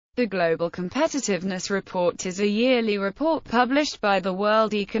The Global Competitiveness Report is a yearly report published by the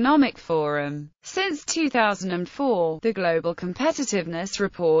World Economic Forum. Since 2004, the Global Competitiveness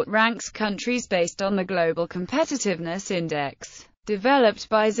Report ranks countries based on the Global Competitiveness Index, developed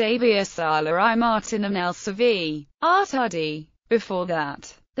by Xavier Sala I. Martin and Elsevier Artadi. Before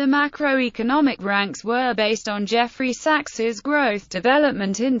that, the macroeconomic ranks were based on Jeffrey Sachs's Growth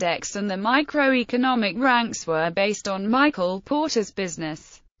Development Index, and the microeconomic ranks were based on Michael Porter's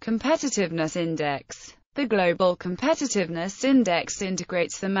Business Competitiveness Index. The Global Competitiveness Index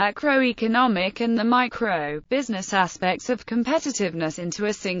integrates the macroeconomic and the micro-business aspects of competitiveness into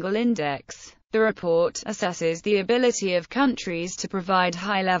a single index. The report assesses the ability of countries to provide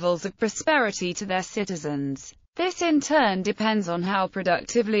high levels of prosperity to their citizens. This in turn depends on how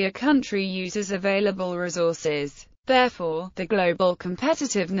productively a country uses available resources. Therefore, the Global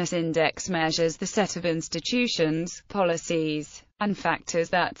Competitiveness Index measures the set of institutions, policies, and factors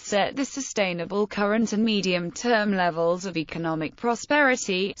that set the sustainable current and medium-term levels of economic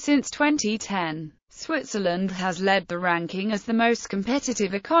prosperity. Since 2010, Switzerland has led the ranking as the most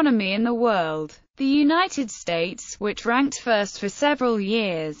competitive economy in the world. The United States, which ranked first for several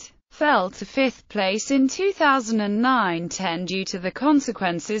years, fell to fifth place in 2009-10 due to the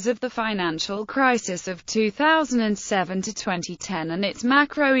consequences of the financial crisis of 2007 to 2010 and its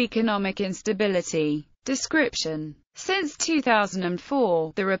macroeconomic instability. Description: since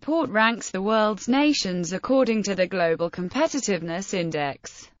 2004, the report ranks the world's nations according to the Global Competitiveness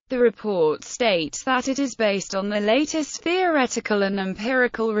Index. The report states that it is based on the latest theoretical and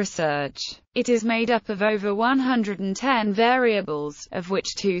empirical research. It is made up of over 110 variables, of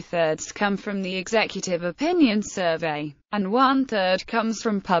which two-thirds come from the Executive Opinion Survey, and one-third comes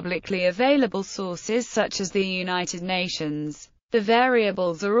from publicly available sources such as the United Nations. The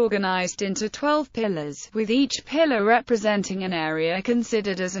variables are organized into 12 pillars, with each pillar representing an area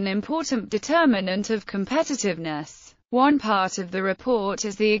considered as an important determinant of competitiveness. One part of the report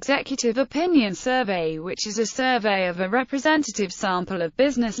is the Executive Opinion Survey, which is a survey of a representative sample of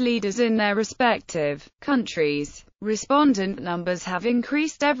business leaders in their respective countries. Respondent numbers have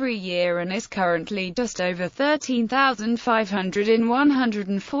increased every year and is currently just over 13,500 in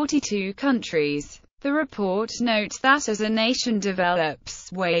 142 countries. The report notes that as a nation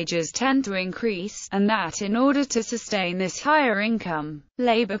develops, wages tend to increase, and that in order to sustain this higher income,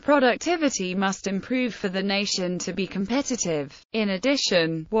 labor productivity must improve for the nation to be competitive. In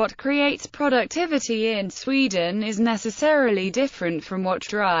addition, what creates productivity in Sweden is necessarily different from what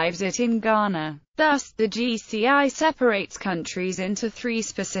drives it in Ghana. Thus, the GCI separates countries into three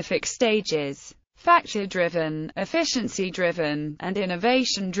specific stages: factor-driven, efficiency-driven, and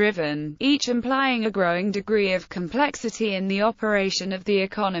innovation-driven, each implying a growing degree of complexity in the operation of the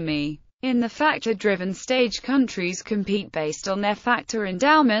economy. In the factor-driven stage, countries compete based on their factor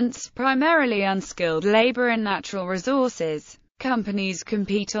endowments, primarily unskilled labor and natural resources. Companies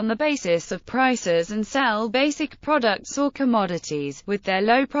compete on the basis of prices and sell basic products or commodities, with their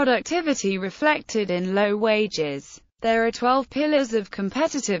low productivity reflected in low wages. There are 12 pillars of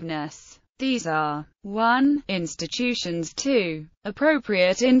competitiveness. These are: 1. Institutions, 2.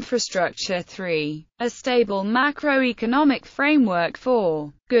 Appropriate infrastructure, 3. A stable macroeconomic framework,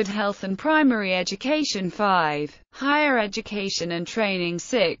 4. Good health and primary education, 5. Higher education and training,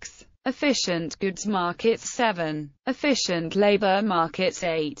 6. Efficient goods markets, 7. Efficient labor markets,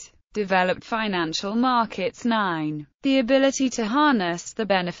 8. Developed financial markets, 9. The ability to harness the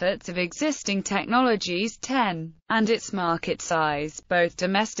benefits of existing technologies, 10. And its market size, both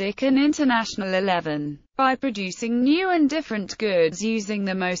domestic and international, 11. By producing new and different goods using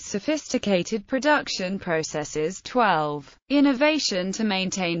the most sophisticated production processes, 12. Innovation to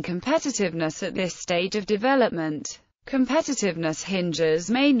maintain competitiveness at this stage of development. Competitiveness hinges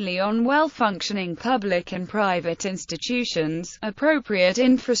mainly on well-functioning public and private institutions, appropriate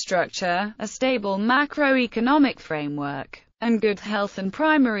infrastructure, a stable macroeconomic framework, and good health and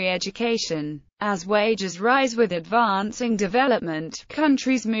primary education. As wages rise with advancing development,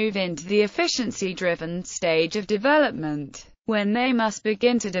 countries move into the efficiency-driven stage of development, when they must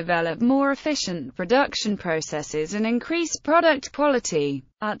begin to develop more efficient production processes and increase product quality.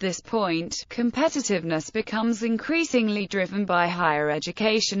 At this point, competitiveness becomes increasingly driven by higher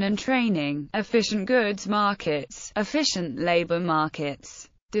education and training, efficient goods markets, efficient labor markets,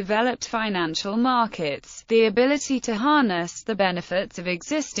 developed financial markets, the ability to harness the benefits of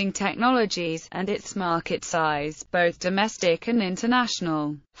existing technologies, and its market size, both domestic and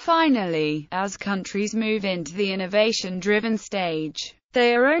international. Finally, as countries move into the innovation-driven stage,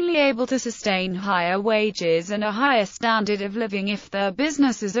 they are only able to sustain higher wages and a higher standard of living if their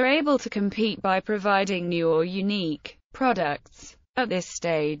businesses are able to compete by providing new or unique products. At this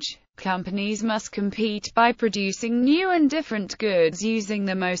stage, companies must compete by producing new and different goods using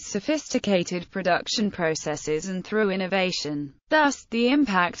the most sophisticated production processes and through innovation. Thus, the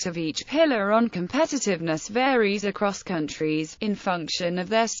impact of each pillar on competitiveness varies across countries, in function of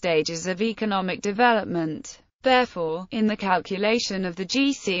their stages of economic development. Therefore, in the calculation of the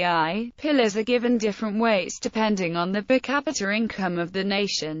GCI, pillars are given different weights depending on the per capita income of the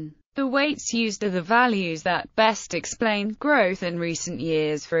nation. The weights used are the values that best explain growth in recent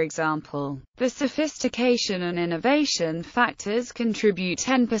years. For example, the sophistication and innovation factors contribute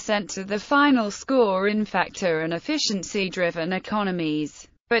 10% to the final score in factor and efficiency-driven economies,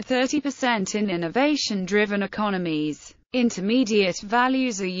 but 30% in innovation-driven economies. Intermediate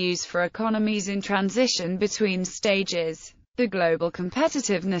values are used for economies in transition between stages. The Global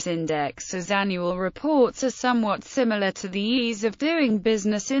Competitiveness Index's annual reports are somewhat similar to the Ease of Doing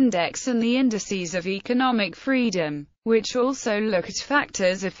Business Index and the Indices of Economic Freedom, which also look at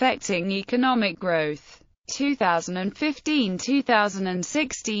factors affecting economic growth.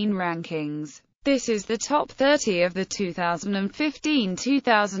 2015-2016 rankings. This is the top 30 of the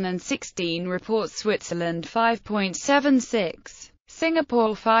 2015-2016 report. Switzerland 5.76,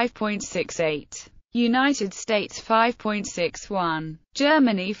 Singapore 5.68, United States 5.61,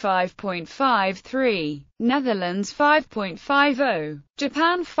 Germany 5.53, Netherlands 5.50,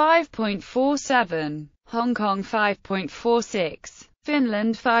 Japan 5.47, Hong Kong 5.46,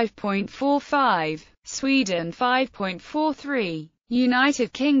 Finland 5.45, Sweden 5.43,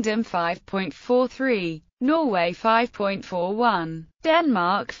 United Kingdom 5.43, Norway 5.41,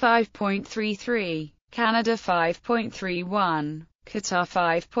 Denmark 5.33, Canada 5.31, Qatar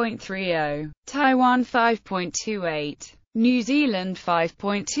 5.30, Taiwan 5.28, New Zealand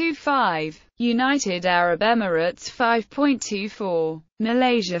 5.25, United Arab Emirates 5.24,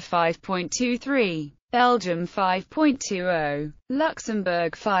 Malaysia 5.23, Belgium 5.20,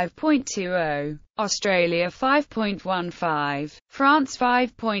 Luxembourg 5.20, Australia 5.15, France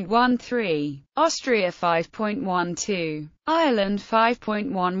 5.13, Austria 5.12, Ireland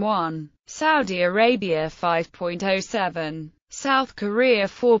 5.11, Saudi Arabia 5.07, South Korea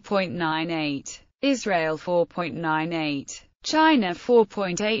 4.98, Israel 4.98, China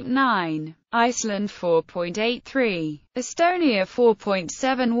 4.89, Iceland 4.83, Estonia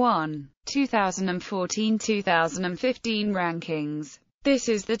 4.71. 2014-2015 rankings. This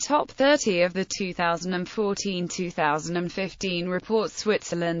is the top 30 of the 2014-2015 report.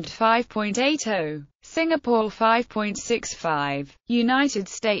 Switzerland 5.80, Singapore 5.65, United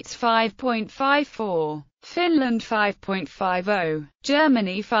States 5.54, Finland 5.50,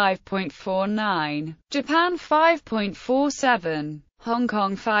 Germany 5.49, Japan 5.47, Hong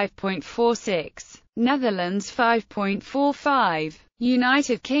Kong 5.46, Netherlands 5.45,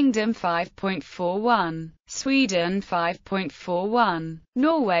 United Kingdom 5.41, Sweden 5.41,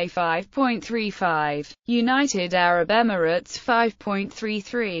 Norway 5.35, United Arab Emirates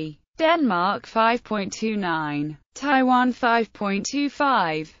 5.33, Denmark 5.29, Taiwan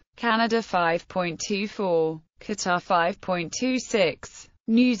 5.25, Canada 5.24, Qatar 5.26,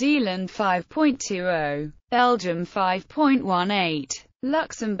 New Zealand 5.20, Belgium 5.18,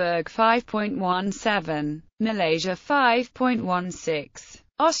 Luxembourg 5.17, Malaysia 5.16,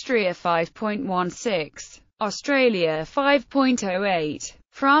 Austria 5.16, Australia 5.08,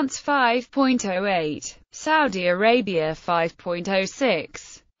 France 5.08, Saudi Arabia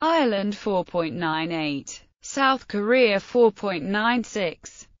 5.06, Ireland 4.98, South Korea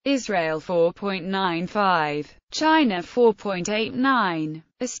 4.96, Israel 4.95, China 4.89,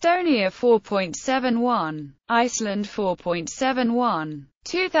 Estonia 4.71, Iceland 4.71.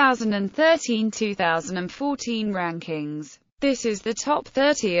 2013-2014 rankings. This is the top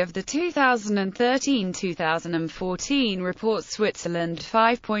 30 of the 2013-2014 report. Switzerland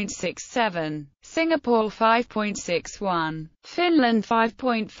 5.67, Singapore 5.61, Finland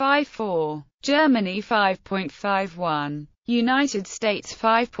 5.54, Germany 5.51, United States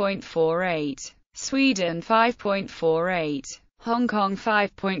 5.48, Sweden 5.48, Hong Kong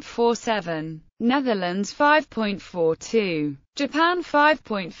 5.47, Netherlands 5.42, Japan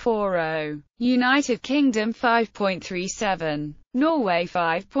 5.40, United Kingdom 5.37, Norway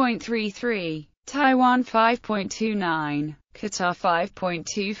 5.33, Taiwan 5.29, Qatar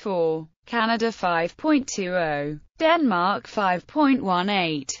 5.24, Canada 5.20, Denmark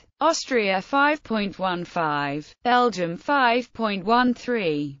 5.18, Austria 5.15, Belgium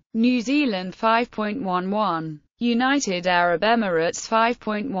 5.13, New Zealand 5.11, United Arab Emirates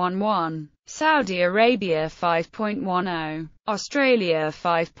 5.11, Saudi Arabia 5.10, Australia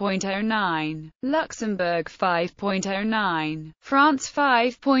 5.09, Luxembourg 5.09, France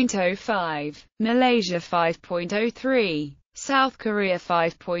 5.05, Malaysia 5.03, South Korea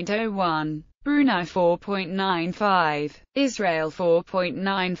 5.01, Brunei 4.95, Israel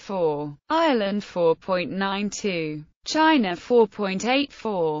 4.94, Ireland 4.92, China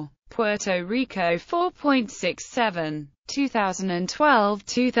 4.84, Puerto Rico 4.67.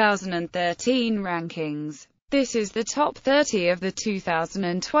 2012-2013 rankings. This is the top 30 of the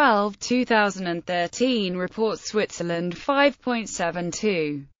 2012-2013 report. Switzerland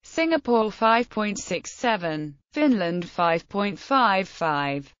 5.72, Singapore 5.67, Finland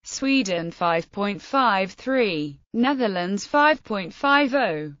 5.55, Sweden 5.53, Netherlands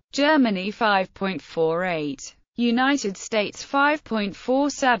 5.50, Germany 5.48, United States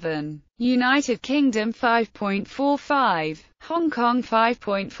 5.47, United Kingdom 5.45, Hong Kong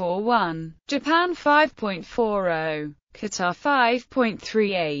 5.41, Japan 5.40, Qatar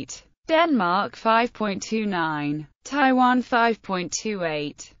 5.38, Denmark 5.29, Taiwan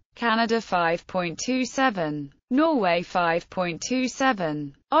 5.28, Canada 5.27, Norway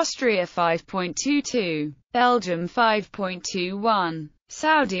 5.27, Austria 5.22, Belgium 5.21,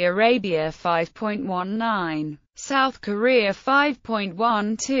 Saudi Arabia 5.19, South Korea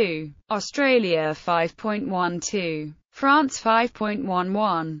 5.12, Australia 5.12, France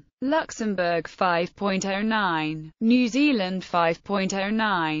 5.11, Luxembourg 5.09, New Zealand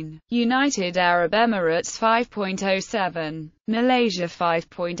 5.09, United Arab Emirates 5.07, Malaysia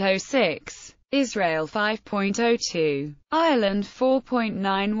 5.06, Israel 5.02, Ireland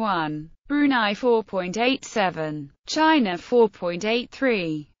 4.91, Brunei 4.87, China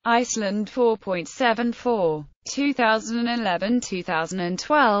 4.83, Iceland 4.74.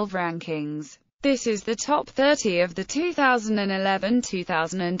 2011-2012 rankings. This is the top 30 of the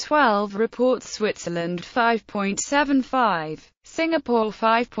 2011-2012 report. Switzerland 5.75, Singapore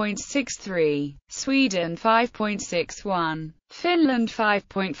 5.63, Sweden 5.61, Finland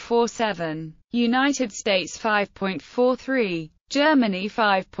 5.47, United States 5.43, Germany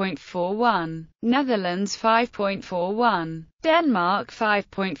 5.41, Netherlands 5.41, Denmark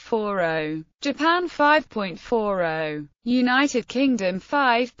 5.40, Japan 5.40, United Kingdom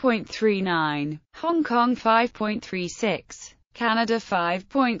 5.39, Hong Kong 5.36, Canada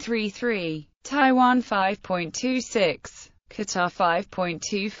 5.33, Taiwan 5.26, Qatar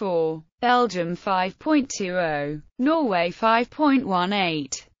 5.24, Belgium 5.20, Norway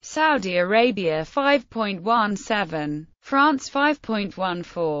 5.18, Saudi Arabia 5.17, France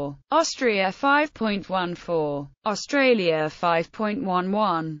 5.14, Austria 5.14, Australia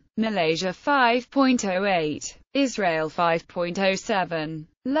 5.11, Malaysia 5.08, Israel 5.07,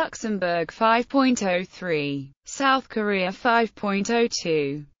 Luxembourg 5.03, South Korea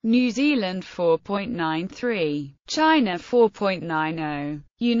 5.02, New Zealand 4.93, China 4.90,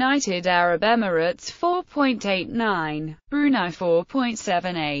 United Arab Emirates 4.89, Brunei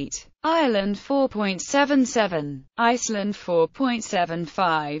 4.78, Ireland 4.77, Iceland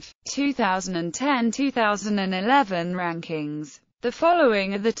 4.75. 2010-2011 rankings. The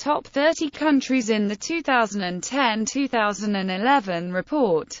following are the top 30 countries in the 2010-2011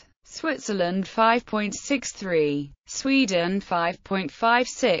 report. Switzerland 5.63, Sweden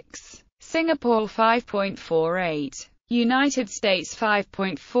 5.56, Singapore 5.48, United States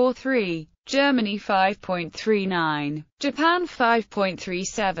 5.43, Germany 5.39, Japan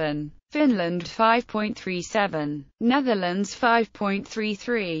 5.37, Finland 5.37, Netherlands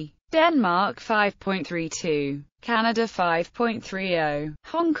 5.33, Denmark 5.32, Canada 5.30,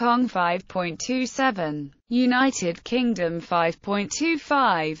 Hong Kong 5.27, United Kingdom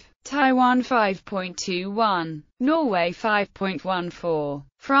 5.25, Taiwan 5.21, Norway 5.14,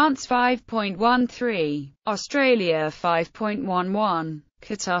 France 5.13, Australia 5.11,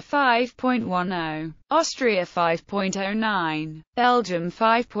 Qatar 5.10, Austria 5.09, Belgium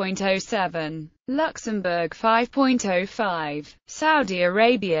 5.07, Luxembourg 5.05, Saudi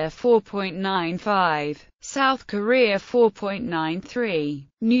Arabia 4.95, South Korea 4.93,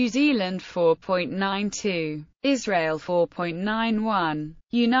 New Zealand 4.92, Israel 4.91,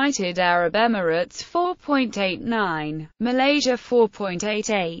 United Arab Emirates 4.89, Malaysia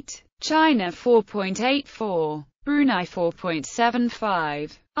 4.88, China 4.84, Brunei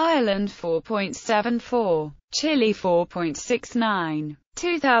 4.75, Ireland 4.74, Chile 4.69.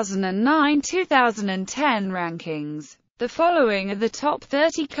 2009-2010 rankings. The following are the top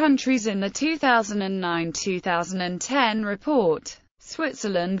 30 countries in the 2009-2010 report.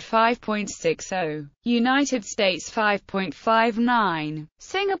 Switzerland 5.60, United States 5.59,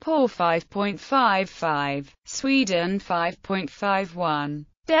 Singapore 5.55, Sweden 5.51,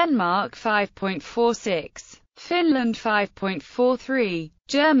 Denmark 5.46, Finland 5.43,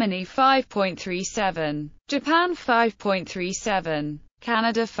 Germany 5.37, Japan 5.37,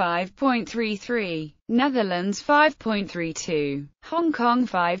 Canada 5.33, Netherlands 5.32, Hong Kong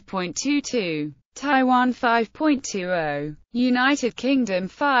 5.22, Taiwan 5.20, United Kingdom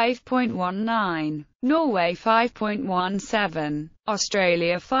 5.19, Norway 5.17,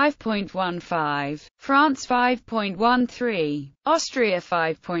 Australia 5.15, France 5.13, Austria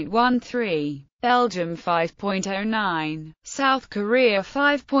 5.13, Belgium 5.09, South Korea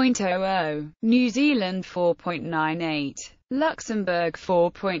 5.00, New Zealand 4.98, Luxembourg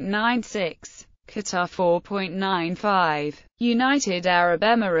 4.96, Qatar 4.95, United Arab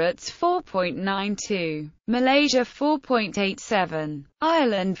Emirates 4.92, Malaysia 4.87,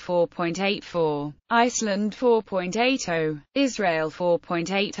 Ireland 4.84, Iceland 4.80, Israel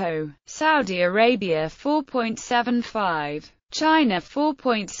 4.80, Saudi Arabia 4.75, China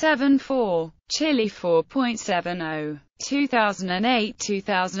 4.74, Chile 4.70.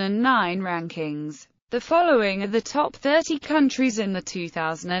 2008-2009 rankings. The following are the top 30 countries in the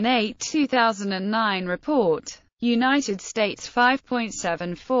 2008-2009 report. United States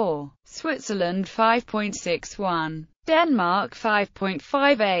 5.74, Switzerland 5.61, Denmark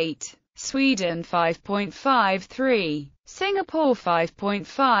 5.58, Sweden 5.53, Singapore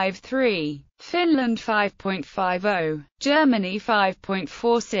 5.53, Finland 5.50, Germany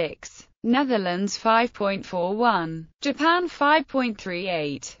 5.46, Netherlands 5.41, Japan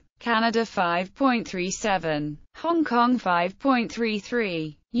 5.38, Canada 5.37, Hong Kong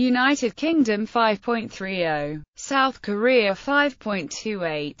 5.33, United Kingdom 5.30, South Korea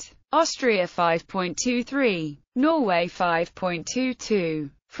 5.28, Austria 5.23, Norway 5.22,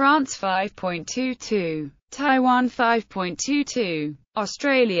 France 5.22, Taiwan 5.22,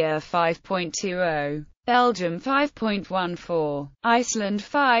 Australia 5.20, Belgium 5.14, Iceland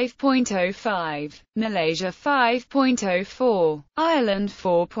 5.05, Malaysia 5.04, Ireland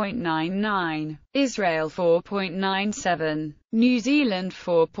 4.99, Israel 4.97, New Zealand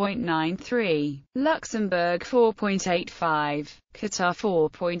 4.93, Luxembourg 4.85,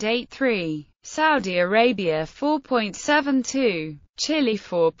 Qatar 4.83, Saudi Arabia 4.72, Chile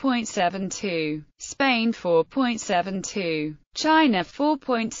 4.72, Spain 4.72, China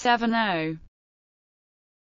 4.70,